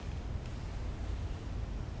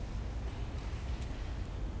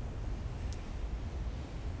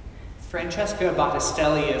Francesca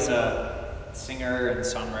Battistelli is a singer and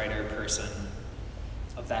songwriter person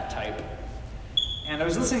of that type. And I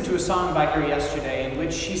was listening to a song by her yesterday in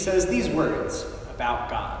which she says these words about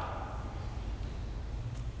God.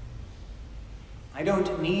 I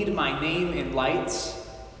don't need my name in lights.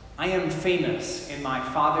 I am famous in my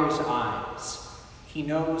Father's eyes. He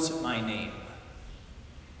knows my name.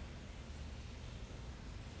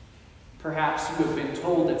 Perhaps you have been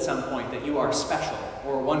told at some point that you are special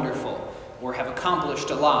or wonderful or have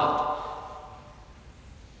accomplished a lot.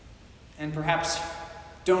 And perhaps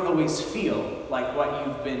don't always feel like what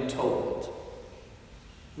you've been told.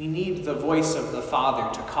 We need the voice of the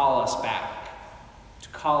Father to call us back, to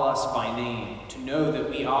call us by name, to know that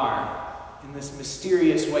we are, in this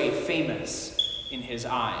mysterious way, famous in His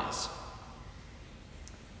eyes.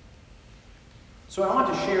 So I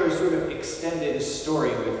want to share a sort of extended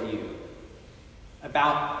story with you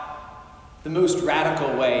about the most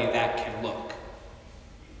radical way that can look.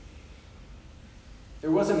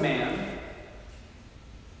 There was a man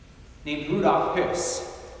named Rudolf Höss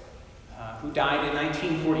who died in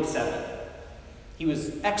 1947. He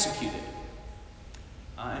was executed.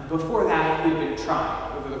 And before that, he had been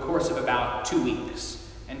tried over the course of about 2 weeks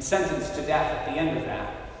and sentenced to death at the end of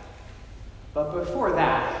that. But before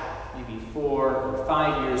that, maybe 4 or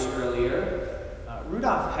 5 years earlier,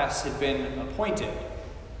 Rudolf Höss had been appointed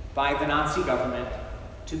by the Nazi government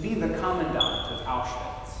to be the commandant of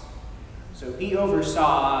Auschwitz. So he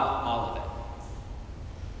oversaw all of it.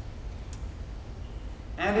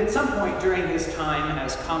 And at some point during his time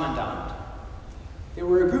as commandant, there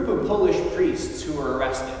were a group of Polish priests who were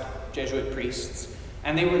arrested, Jesuit priests,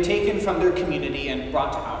 and they were taken from their community and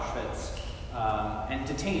brought to Auschwitz and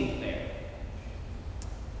detained there.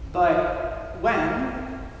 But when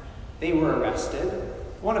they were arrested,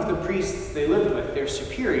 one of the priests they lived with, their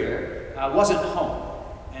superior, wasn't home,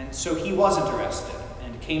 and so he wasn't arrested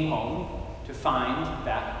and came home to find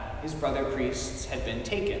that his brother priests had been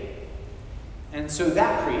taken. And so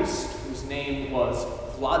that priest, whose name was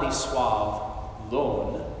Władysław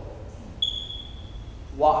Lohn,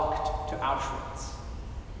 walked to Auschwitz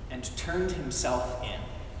and turned himself in.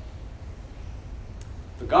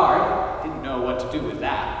 The guard didn't know what to do with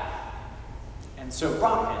that, and so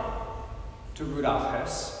brought him to Rudolf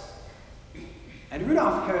Höss. And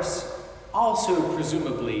Rudolf Höss also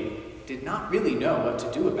presumably did not really know what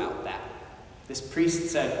to do about that. This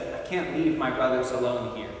priest said, I can't leave my brothers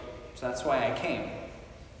alone here, so that's why I came.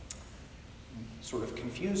 Sort of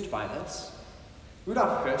confused by this,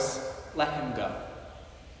 Rudolf Höss let him go.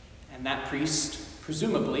 And that priest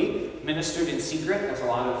presumably ministered in secret, as a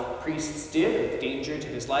lot of priests did, with danger to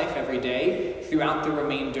his life every day, throughout the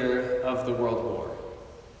remainder of the World War.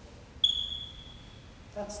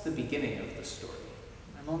 That's the beginning of the story.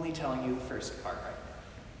 I'm only telling you the first part right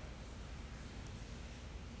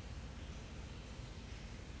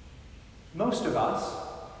now. Most of us,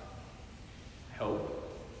 I hope,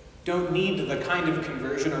 don't need the kind of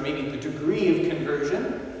conversion, or maybe the degree of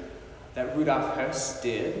conversion, that Rudolf Höss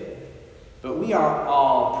did, but we are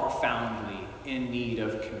all profoundly in need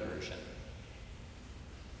of conversion.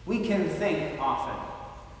 We can think often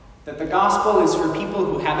that the gospel is for people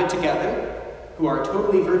who have it together, who are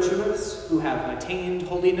totally virtuous, who have attained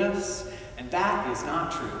holiness, and that is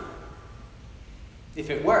not true. If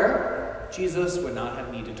it were, Jesus would not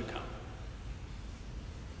have needed to come.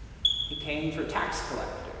 He came for tax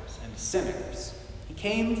collectors and sinners. He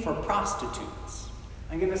came for prostitutes.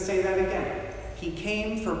 I'm going to say that again. He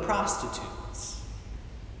came for prostitutes.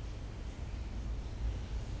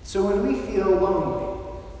 So when we feel lonely,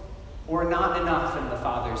 or not enough in the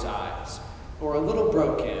Father's eyes, or a little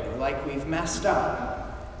broken, or like we've messed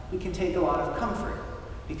up, we can take a lot of comfort,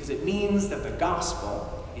 because it means that the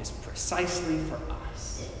gospel is precisely for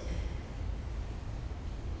us.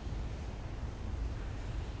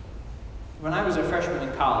 When I was a freshman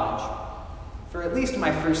in college, for at least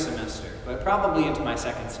my first semester, but probably into my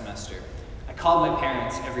second semester, I called my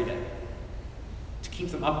parents every day to keep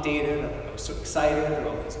them updated. I was so excited about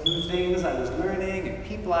all these new things I was learning and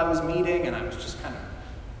people I was meeting, and I was just kind of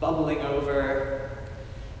bubbling over.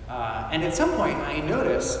 And at some point, I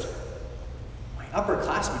noticed my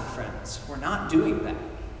upperclassmen friends were not doing that.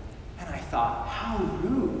 And I thought, how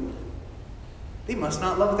rude. They must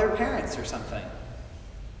not love their parents or something.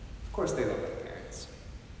 Of course they love their parents.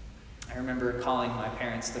 I remember calling my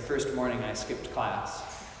parents the first morning I skipped class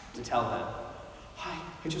to tell them, hi,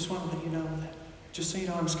 I just want to let you know that, just so you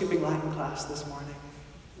know, I'm skipping Latin class this morning.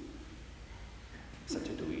 Such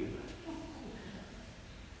a dweeb.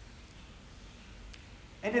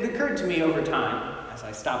 And it occurred to me over time, as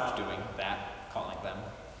I stopped doing that, calling them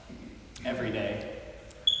every day,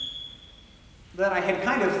 that I had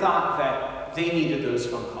kind of thought that they needed those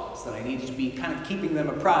phone calls, that I needed to be kind of keeping them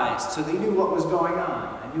apprised so they knew what was going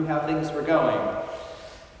on, I knew how things were going.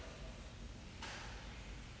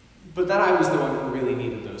 But that I was the one who really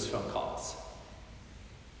needed those phone calls.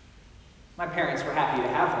 My parents were happy to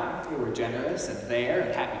have them. They were generous and there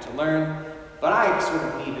and happy to learn, but I sort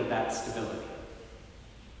of needed that stability.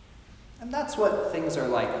 And that's what things are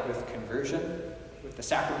like with conversion, with the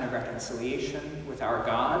sacrament of reconciliation, with our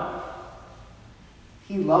God.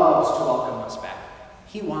 He loves to welcome us back.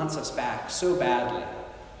 He wants us back so badly.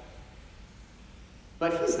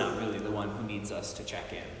 But he's not really the one who needs us to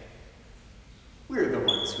check in. We're the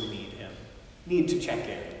ones who need him, need to check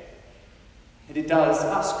in. And it does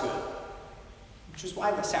us good, which is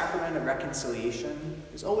why the sacrament of reconciliation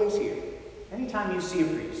is always here. Anytime you see a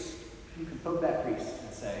priest, you can poke that priest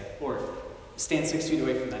and say, or stand 6 feet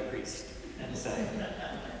away from that priest and say,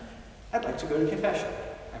 I'd like to go to confession.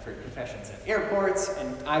 I've heard confessions at airports,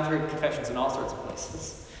 and I've heard confessions in all sorts of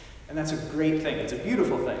places. And that's a great thing. It's a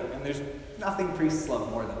beautiful thing. And there's nothing priests love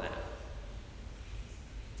more than that.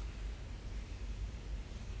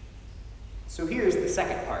 So here's the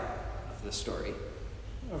second part of the story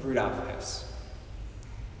of Rudolf Hess.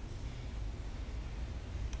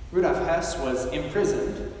 Rudolf Hess was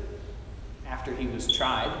imprisoned after he was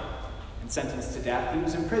tried and sentenced to death. He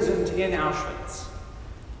was imprisoned in Auschwitz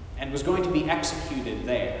and was going to be executed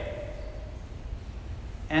there.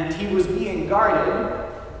 And he was being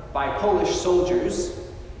guarded by Polish soldiers,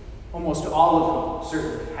 almost all of whom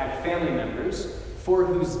certainly had family members, for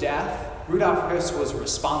whose death Rudolf Hess was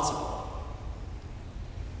responsible.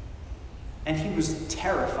 And he was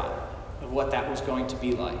terrified of what that was going to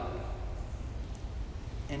be like.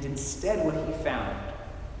 And instead what he found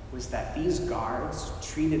was that these guards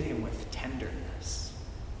treated him with tenderness.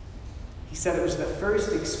 He said it was the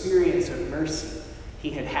first experience of mercy he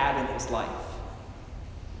had had in his life.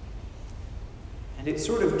 And it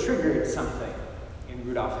sort of triggered something in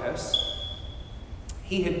Rudolf Hess.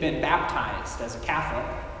 He had been baptized as a Catholic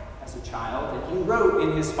as a child, and he wrote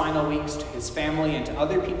in his final weeks to his family and to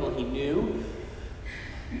other people he knew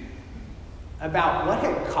about what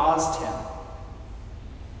had caused him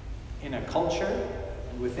in a culture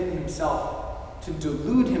and within himself to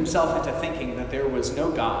delude himself into thinking that there was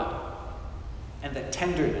no God and that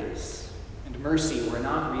tenderness and mercy were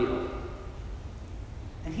not real.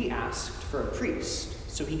 And he asked for a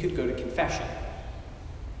priest so he could go to confession.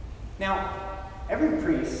 Now, every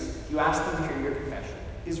priest, if you ask them to hear your confession,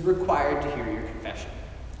 is required to hear your confession.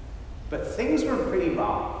 But things were pretty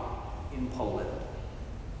wrong in Poland,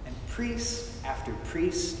 and priest after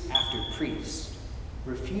priest after priest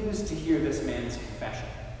refused to hear this man's confession.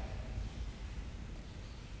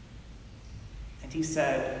 And he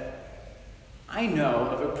said, I know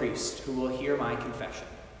of a priest who will hear my confession.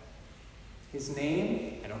 His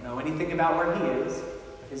name, I don't know anything about where he is,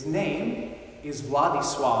 but his name is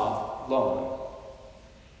Władysław Lon.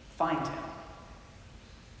 Find him.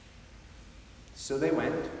 So they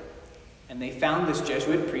went, and they found this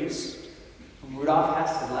Jesuit priest whom Rudolf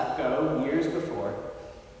Hess had let go years before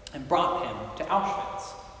and brought him to Auschwitz,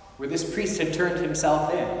 where this priest had turned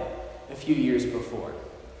himself in a few years before.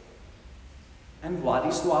 And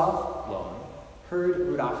Władysław Lon heard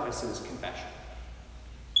Rudolf Hess's confession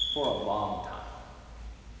for a long time.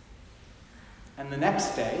 And the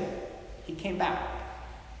next day, he came back,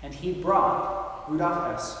 and he brought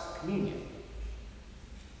Rudolf Hess communion.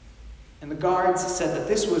 And the guards said that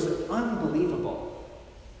this was unbelievable,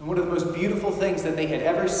 and one of the most beautiful things that they had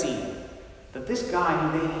ever seen, that this guy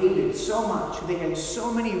who they hated so much, who they had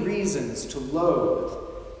so many reasons to loathe,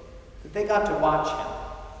 that they got to watch him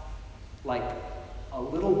like a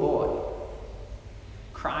little boy,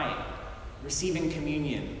 crying, receiving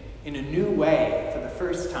communion in a new way for the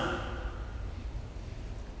first time.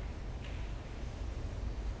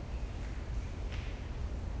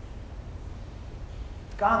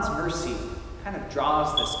 God's mercy kind of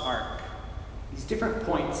draws this arc, these different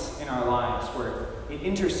points in our lives where it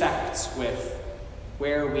intersects with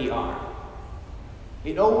where we are.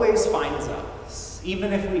 It always finds us,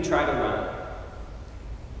 even if we try to run.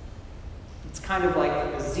 It's kind of like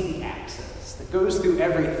a Z-axis that goes through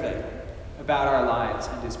everything about our lives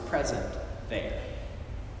and is present there.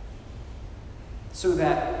 So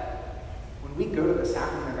that when we go to the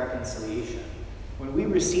sacrament of reconciliation, when we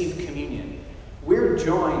receive communion, we're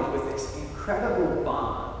joined with this incredible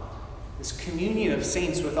bond, this communion of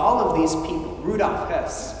saints with all of these people, Rudolf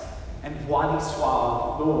Hess and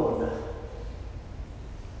Władysław Lon.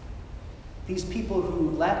 These people who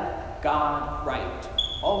let God write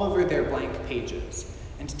all over their blank pages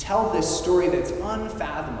and tell this story that's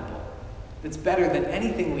unfathomable that's better than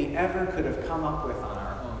anything we ever could have come up with on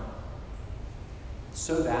our own.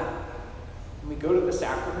 So that when we go to the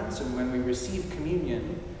sacraments and when we receive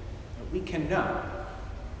communion, we can know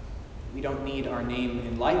we don't need our name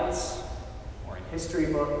in lights or in history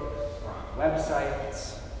books or on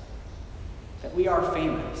websites, that we are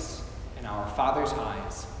famous in our Father's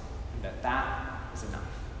eyes, and that